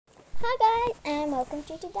Hi guys, and welcome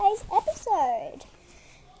to today's episode.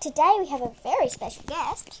 Today we have a very special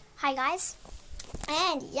guest. Hi guys.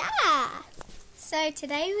 And so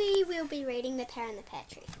today we will be reading The Pear and the Pear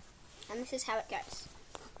Tree. And this is how it goes.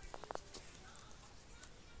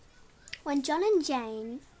 When John and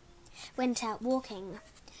Jane went out walking,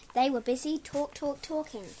 they were busy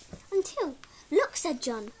talking. Until, "Look," said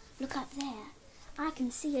John, "look up there. I can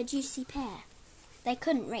see a juicy pear." They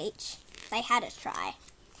couldn't reach. They had a try.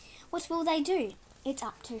 What will they do? It's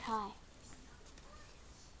up too high.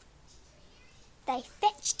 They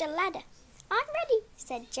fetched a ladder. "I'm ready,"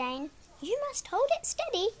 said Jane. "You must hold it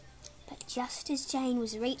steady." But just as Jane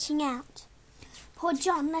was reaching out, poor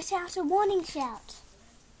John let out a warning shout.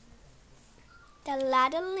 The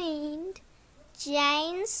ladder leaned.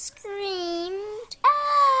 Jane screamed,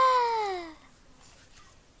 "Ah!"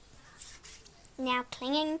 Now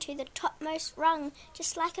clinging to the topmost rung,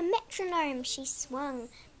 just like a metronome she swung,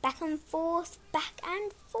 back and forth, back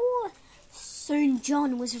and forth. Soon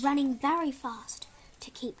John was running very fast to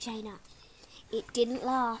keep Jane up. It didn't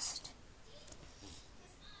last.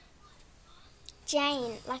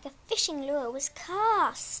 Jane, like a fishing lure, was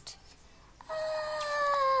cast.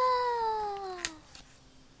 Ah!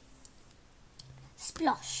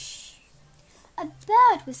 Splosh! A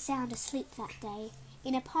bird was sound asleep that day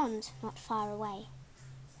in a pond not far away.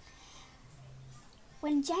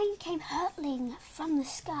 When Jane came hurtling from the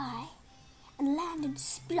sky and landed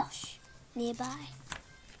splosh nearby.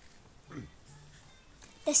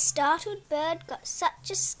 The startled bird got such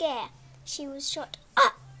a scare, she was shot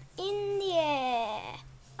up in the air.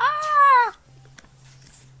 Ah!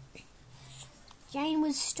 Jane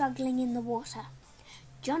was struggling in the water.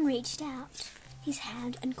 John reached out his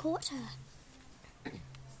hand and caught her.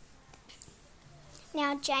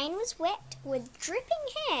 Now Jane was wet with dripping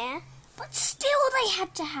hair, but still they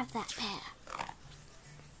had to have that pear.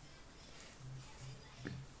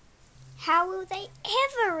 How will they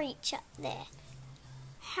ever reach up there?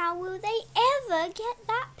 How will they ever get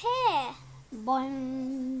that pear?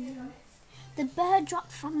 Boing! The bird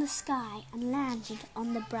dropped from the sky and landed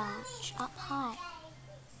on the branch up high.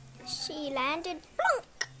 She landed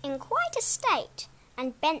plunk in quite a state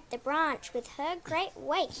and bent the branch with her great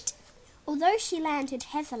weight. Although she landed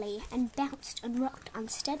heavily and bounced and rocked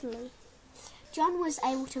unsteadily, John was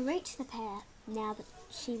able to reach the pear now that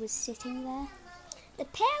she was sitting there. The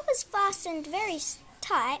pear was fastened very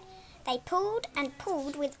tight. They pulled and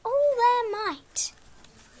pulled with all their might.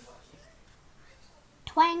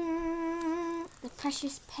 Twang! The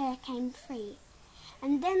precious pear came free,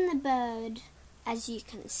 and then the bird, as you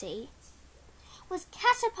can see, was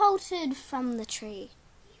catapulted from the tree.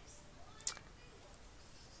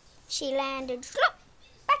 She landed slop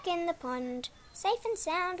back in the pond, safe and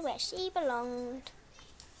sound where she belonged.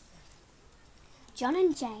 John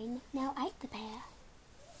and Jane now ate the pear.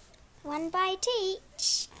 One bite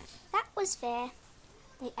each. That was fair.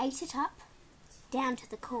 They ate it up, down to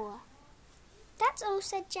the core. That's all,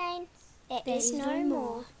 said Jane. There is no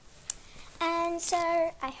more. And so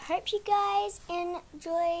I hope you guys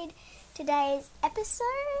enjoyed today's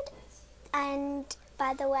episode. And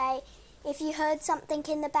by the way, if you heard something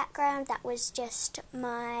in the background, that was just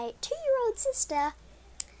my 2-year-old sister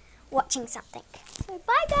watching something. So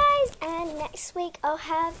bye guys, and next week I'll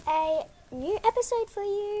have a new episode for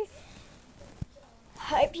you.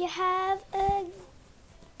 Hope you have a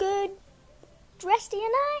good rest of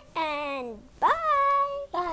your night, and bye!